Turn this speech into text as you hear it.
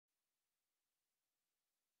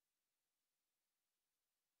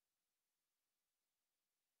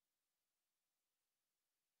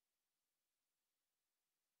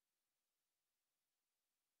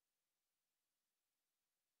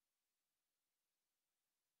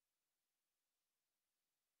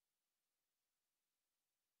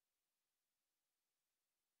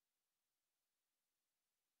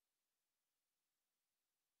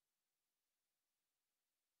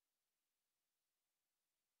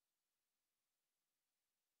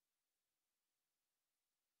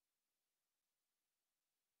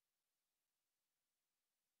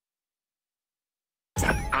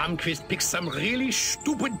Armquist picks some really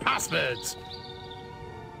stupid passwords.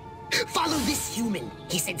 Follow this human.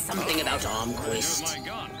 He said something about Armquist. Here's my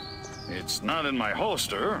gun. It's not in my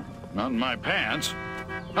holster, not in my pants.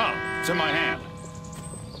 Oh, it's in my hand.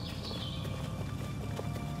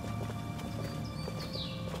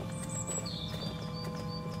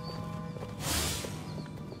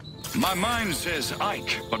 My mind says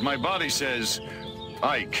Ike, but my body says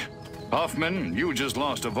Ike. Hoffman, you just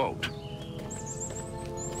lost a vote.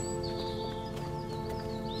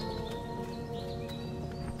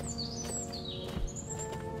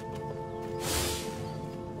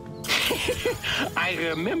 I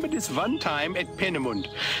remember this one time at Pennemund.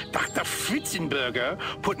 Dr. Fritzenberger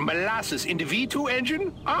put molasses in the V2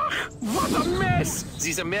 engine. Ach, what a mess!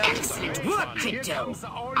 These Americans... Excellent work, Crypto.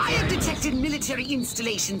 I have detected military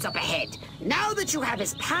installations up ahead. Now that you have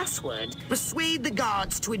his password, persuade the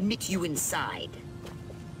guards to admit you inside.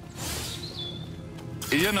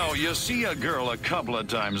 You know, you see a girl a couple of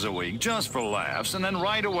times a week, just for laughs, and then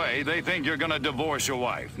right away they think you're gonna divorce your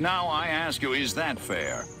wife. Now I ask you, is that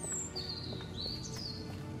fair?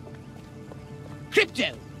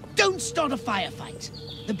 Crypto, don't start a firefight.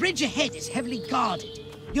 The bridge ahead is heavily guarded.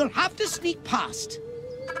 You'll have to sneak past.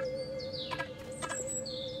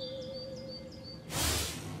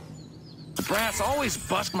 The brass always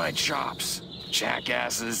bust my chops.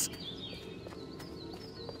 Jackasses.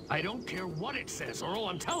 I don't care what it says, Earl.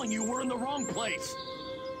 I'm telling you, we're in the wrong place.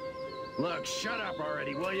 Look, shut up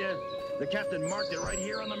already, will you? The captain marked it right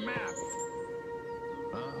here on the map.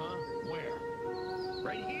 Uh-huh. Where?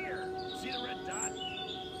 Right here. See the red dot?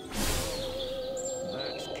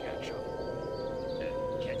 That's ketchup.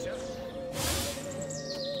 Ketchup?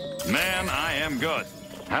 Man, I am good.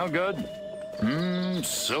 How good?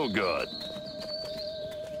 So good.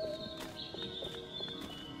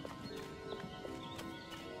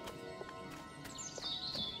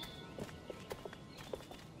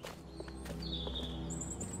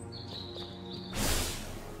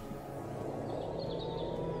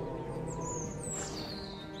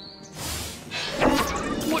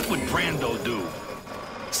 What would Brando do?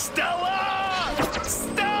 Stella!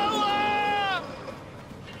 Stella!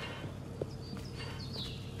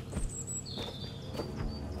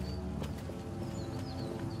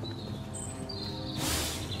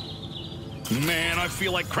 Man, I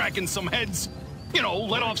feel like cracking some heads. You know,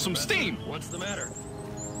 let off some steam. What's the matter?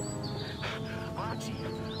 Archie,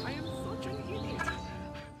 I am such an idiot.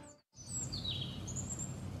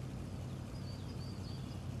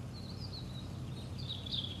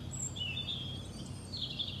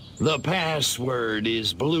 The password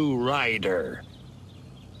is Blue Rider.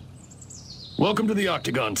 Welcome to the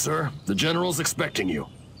Octagon, sir. The General's expecting you.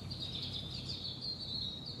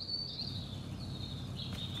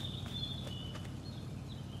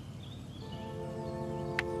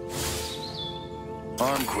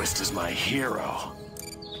 Armquist is my hero.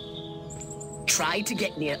 Try to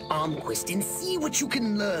get near Armquist and see what you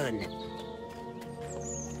can learn.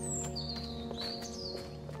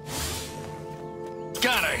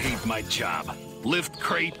 God, I hate my job. Lift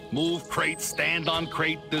crate, move crate, stand on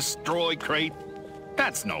crate, destroy crate.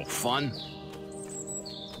 That's no fun.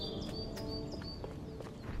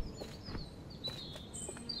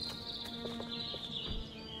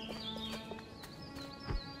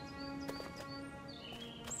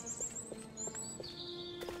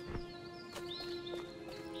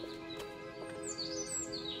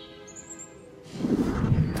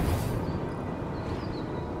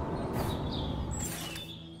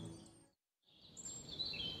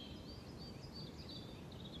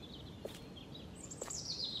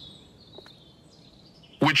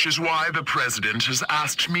 Which is why the President has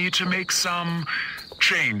asked me to make some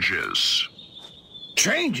changes.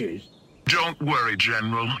 Changes? Don't worry,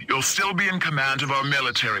 General. You'll still be in command of our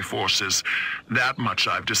military forces. That much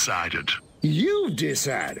I've decided. You've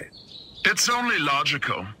decided. It's only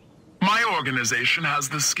logical. My organization has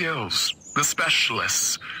the skills, the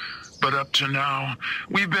specialists. But up to now,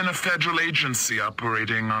 we've been a federal agency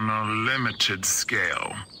operating on a limited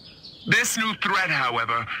scale. This new threat,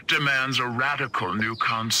 however, demands a radical new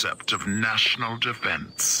concept of national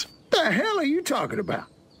defense. The hell are you talking about?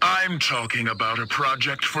 I'm talking about a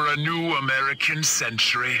project for a new American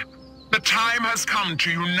century. The time has come to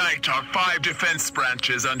unite our 5 defense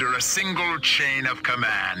branches under a single chain of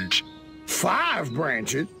command. 5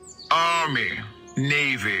 branches? Army,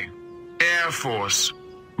 Navy, Air Force,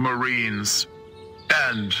 Marines,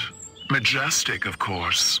 and Majestic, of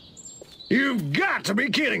course. You've got to be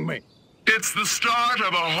kidding me! It's the start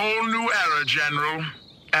of a whole new era, General.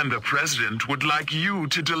 And the President would like you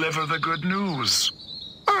to deliver the good news.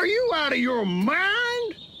 Are you out of your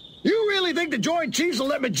mind? You really think the Joint Chiefs will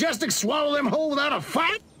let Majestic swallow them whole without a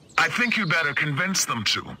fight? I think you better convince them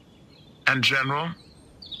to. And General,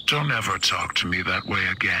 don't ever talk to me that way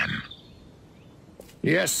again.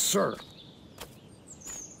 Yes, sir.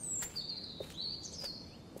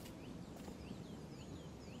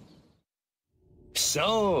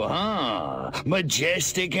 So,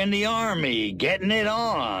 Majestic and the Army getting it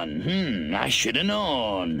on. I should have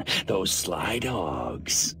known. Those sly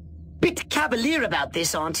dogs. Bit cavalier about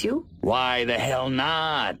this, aren't you? Why the hell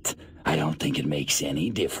not? I don't think it makes any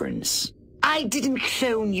difference. I didn't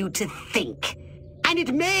clone you to think. And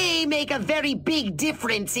it may make a very big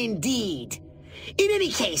difference indeed. In any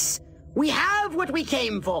case, we have what we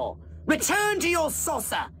came for. Return to your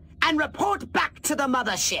saucer and report back to the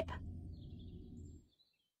mothership.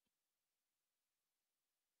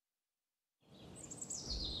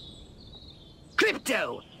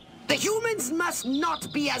 Crypto, the humans must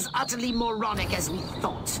not be as utterly moronic as we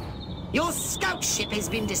thought. Your scout ship has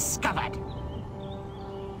been discovered.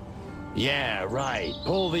 Yeah, right.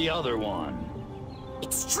 Pull the other one.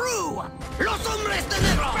 It's true! Los hombres de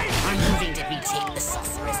negro! I'm moving to retake the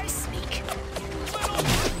saucer as we speak.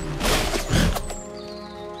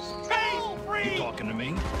 Stay free! You talking to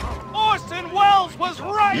me? Orson Welles was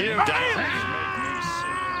right! You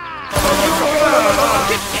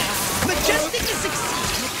Majestic is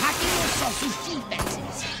succeeding in attacking your saucer's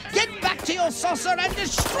defenses. Get back to your saucer and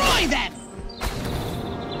destroy them!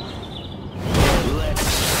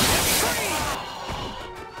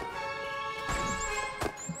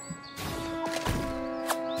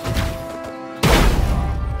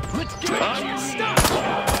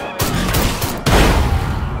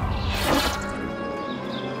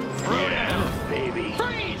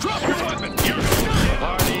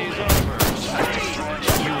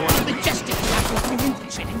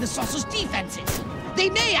 The saucer's defenses. They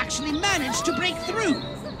may actually manage to break through.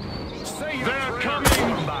 They're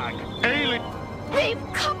coming back. Alien. They've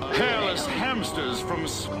come. Hairless hamsters from.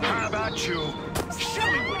 How about you?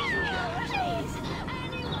 Show me what you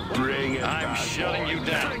got. Bring it. I'm shutting you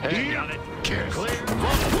down. Hey, got it. Careful.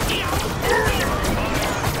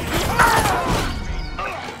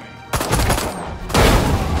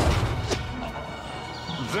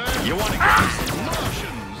 You want to get some Martians?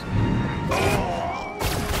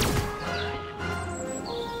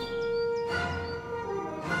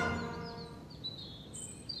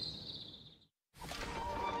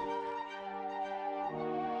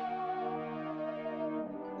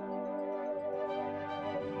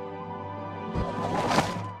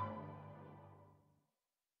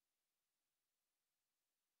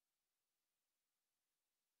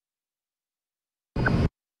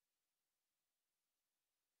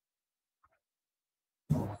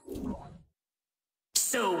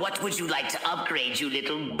 So what would you like to upgrade, you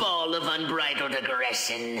little ball of unbridled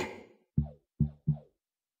aggression?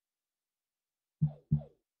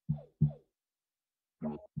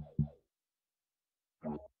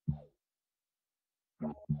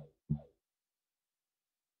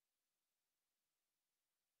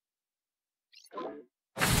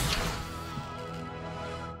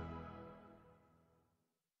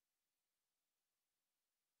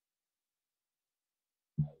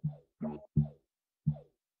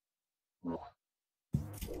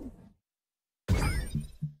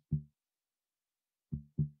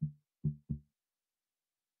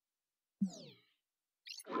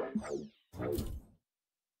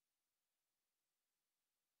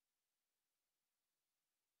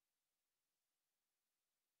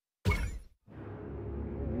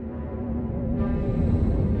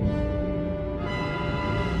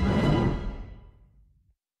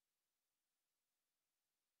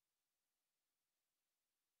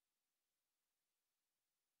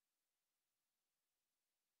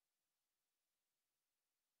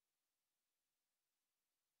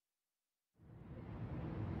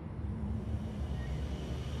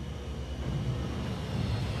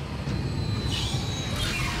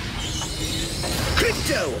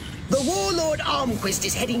 Crypto! The warlord Armquist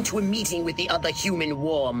is heading to a meeting with the other human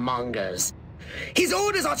warmongers. His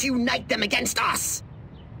orders are to unite them against us!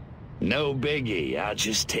 No biggie. I'll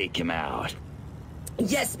just take him out.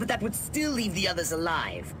 Yes, but that would still leave the others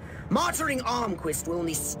alive. Martyring Armquist will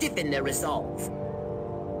only stiffen their resolve.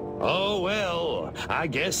 Oh, well. I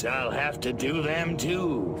guess I'll have to do them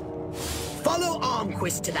too. Follow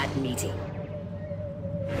Armquist to that meeting.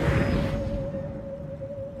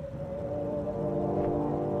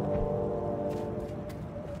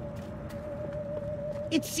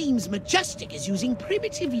 It seems Majestic is using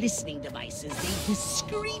primitive listening devices they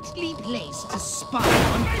discreetly placed to spy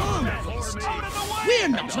on Armquist. We're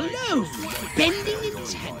not alone. Bending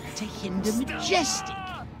intent to hinder Majestic.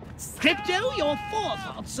 Crypto, your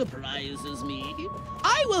forethought surprises me.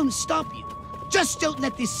 I won't stop you. Just don't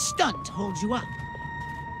let this stunt hold you up.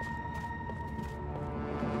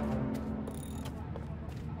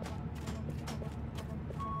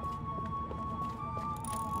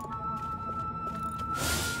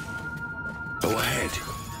 Go ahead.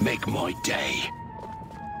 Make my day.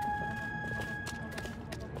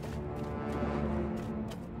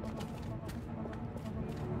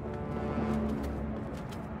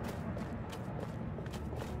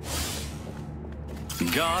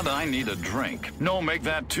 God, I need a drink. No, make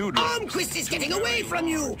that 2 drinks. Armquist is getting away from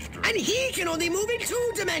you, and he can only move in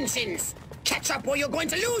 2 dimensions. Catch up or you're going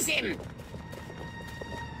to lose him.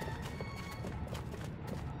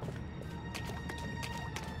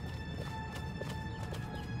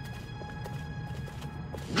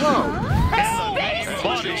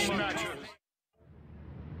 Body snatchers.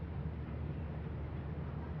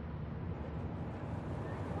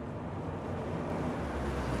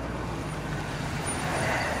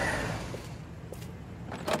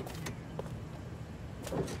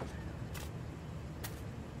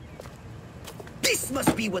 This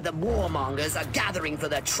must be where the warmongers are gathering for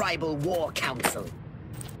their tribal war council.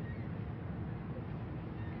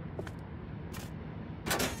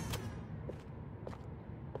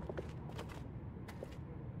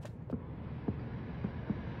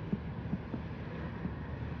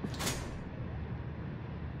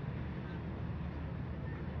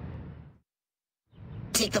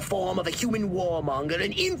 Take the form of a human warmonger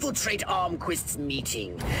and infiltrate Armquist's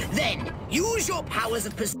meeting. Then, use your powers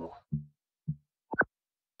of persuasion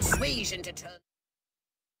to turn...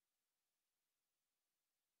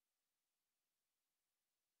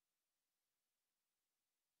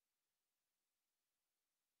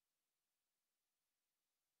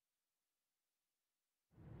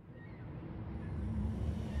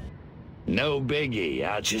 No biggie,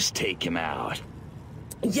 I'll just take him out.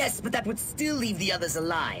 Yes, but that would still leave the others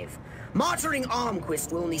alive. Martyring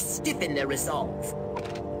Armquist will only stiffen their resolve.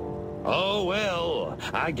 Oh well,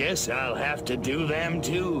 I guess I'll have to do them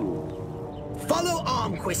too. Follow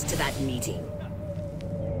Armquist to that meeting.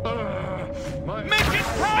 Make it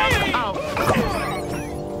pay!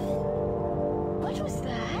 What was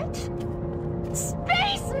that?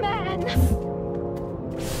 Spaceman!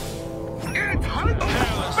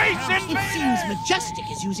 It seems Majestic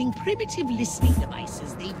is using primitive listening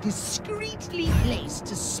devices they've discreetly placed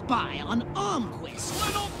to spy on Armquist.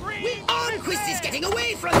 Armquist is getting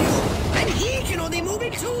away from you, and he can only move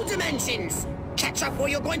in 2 dimensions. Catch up or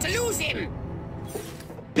you're going to lose him.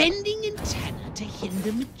 Bending antenna to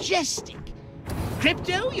hinder Majestic.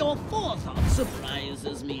 Crypto, your forethought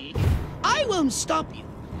surprises me. I won't stop you.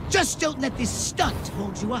 Just don't let this stunt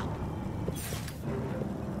hold you up.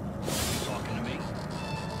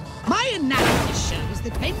 My analysis shows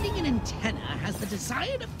that bending an antenna has the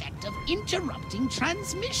desired effect of interrupting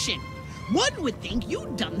transmission. One would think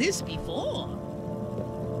you'd done this before.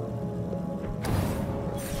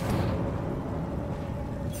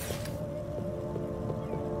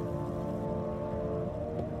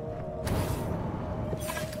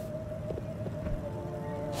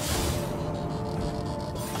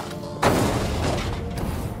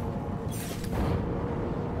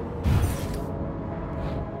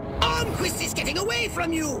 Armquist is getting away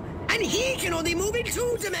from you, and he can only move in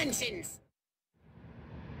 2 dimensions.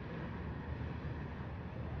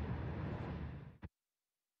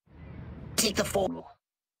 Take the form.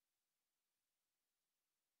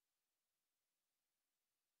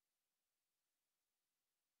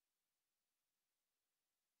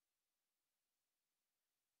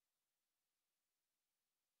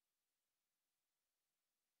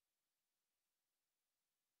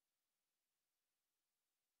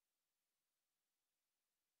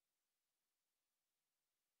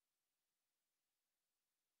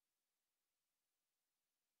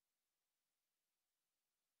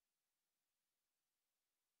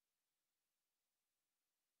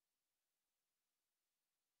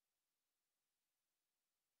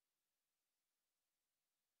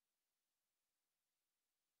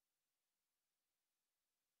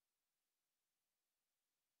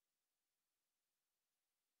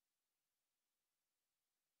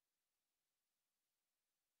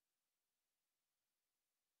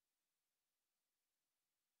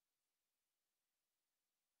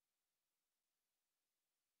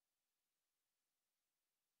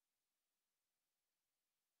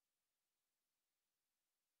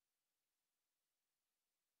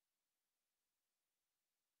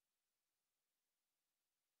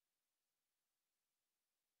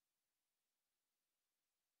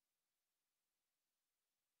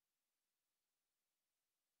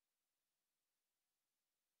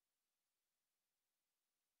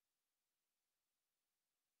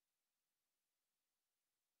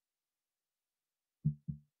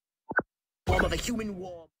 form of a human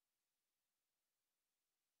war.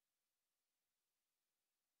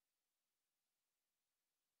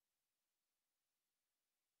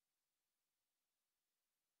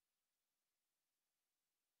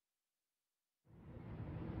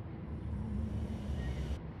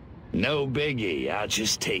 No biggie, I'll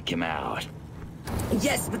just take him out.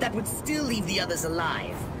 Yes, but that would still leave the others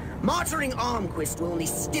alive. Martyring Armquist will only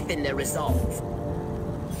stiffen their resolve.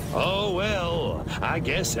 Oh well, I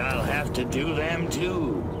guess I'll have to do them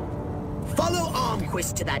too. Follow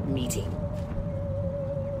Armquist to that meeting.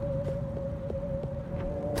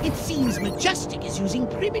 It seems Majestic is using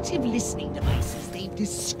primitive listening devices they've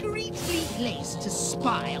discreetly placed to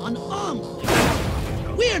spy on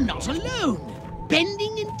Armquist. We're not alone.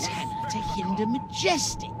 Bending antenna to hinder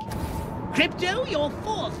Majestic. Crypto, your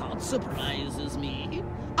forethought surprises me.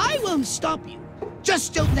 I won't stop you.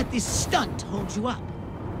 Just don't let this stunt hold you up.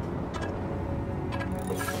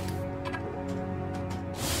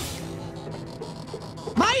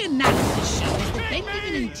 My analysis shows that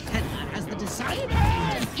bending an antenna has the desired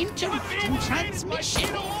effect of interrupting transmission.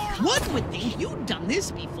 One would think you'd done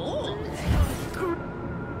this before.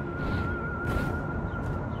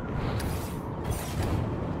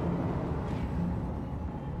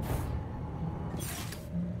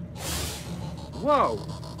 Whoa!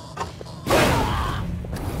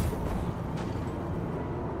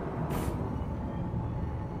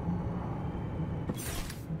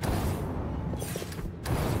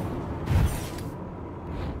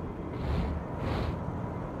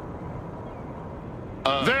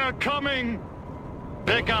 They're coming!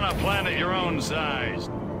 Pick on a planet your own size.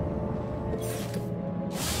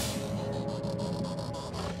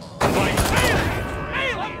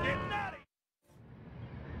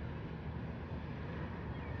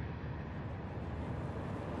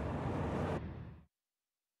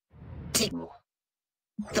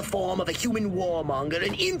 The form of a human warmonger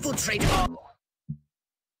and infiltrate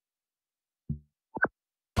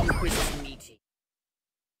Armquist's meeting.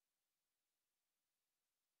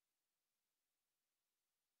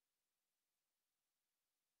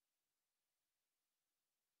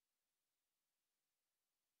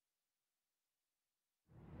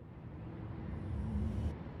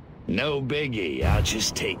 No biggie, I'll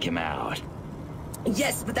just take him out.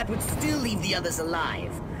 Yes, but that would still leave the others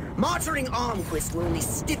alive. Martyring Armquist will only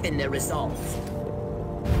stiffen their resolve.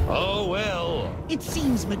 Oh well. It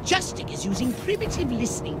seems Majestic is using primitive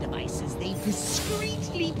listening devices they've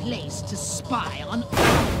discreetly placed to spy on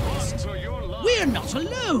Armquist. We're not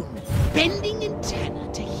alone. Bending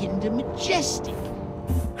antenna to hinder Majestic.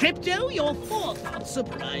 Crypto, your forethought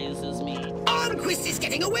surprises me. Armquist is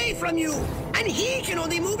getting away from you, and he can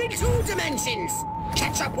only move in 2 dimensions.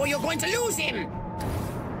 Catch up or you're going to lose him.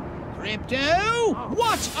 Crypto,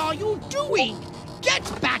 what are you doing? Get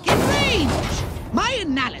back in range! My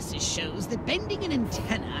analysis shows that bending an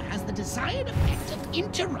antenna has the desired effect of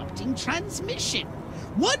interrupting transmission.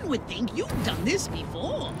 One would think you've done this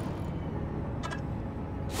before.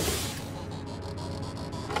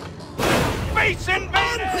 Space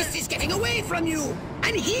Invader! Armquist is getting away from you,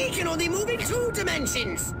 and he can only move in 2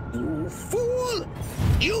 dimensions. You fool!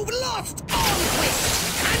 You've lost Armquist!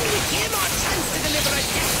 And with him our chance to deliver a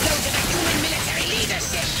death blow to the human military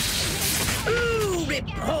leadership! Ooh,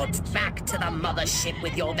 report back to the mothership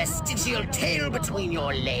with your vestigial tail between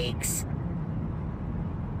your legs.